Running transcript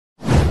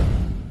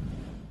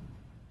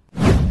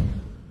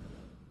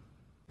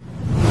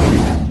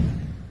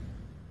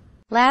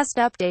Last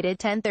updated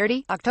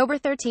 10:30, October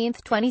 13,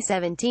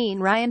 2017.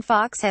 Ryan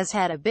Fox has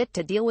had a bit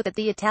to deal with at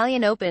the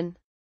Italian Open.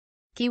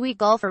 Kiwi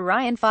golfer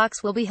Ryan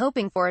Fox will be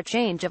hoping for a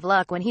change of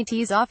luck when he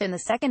tees off in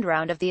the second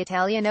round of the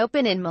Italian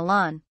Open in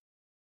Milan.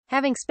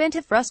 Having spent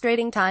a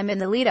frustrating time in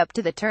the lead-up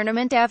to the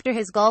tournament after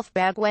his golf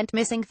bag went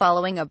missing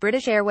following a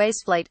British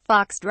Airways flight,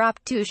 Fox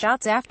dropped 2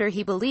 shots after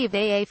he believed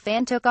a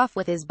fan took off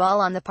with his ball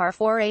on the par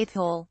 4 8th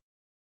hole.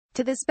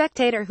 To the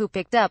spectator who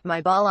picked up my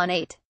ball on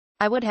 8.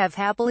 I would have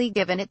happily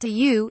given it to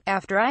you.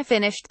 After I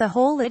finished the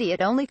hole,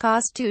 idiot only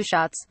cost 2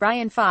 shots.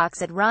 Ryan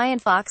Fox at Ryan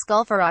Fox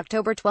Golfer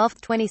October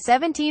 12,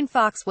 2017.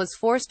 Fox was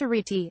forced to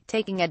re-tee,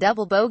 taking a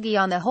double bogey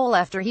on the hole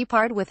after he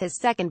parred with his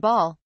second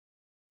ball.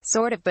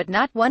 Sort of, but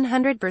not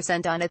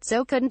 100% on it,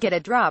 so couldn't get a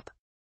drop.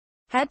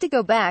 Had to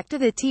go back to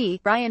the tee.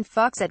 Ryan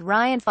Fox at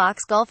Ryan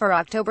Fox Golfer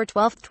October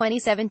 12,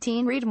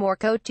 2017. Read more.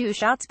 Code 2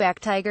 shots back.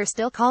 Tiger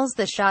still calls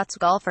the shots.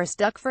 Golfer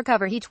stuck for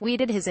cover. He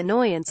tweeted his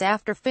annoyance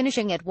after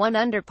finishing at 1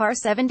 under par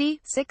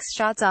 70, 6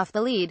 shots off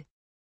the lead.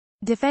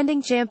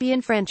 Defending champion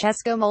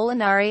Francesco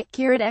Molinari,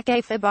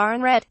 Kiradeke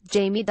Fabarenret,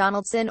 Jamie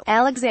Donaldson,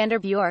 Alexander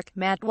Bjork,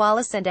 Matt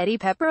Wallace and Eddie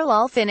Pepperell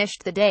all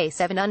finished the day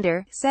 7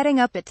 under, setting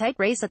up a tight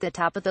race at the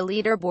top of the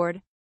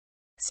leaderboard.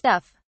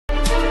 Stuff.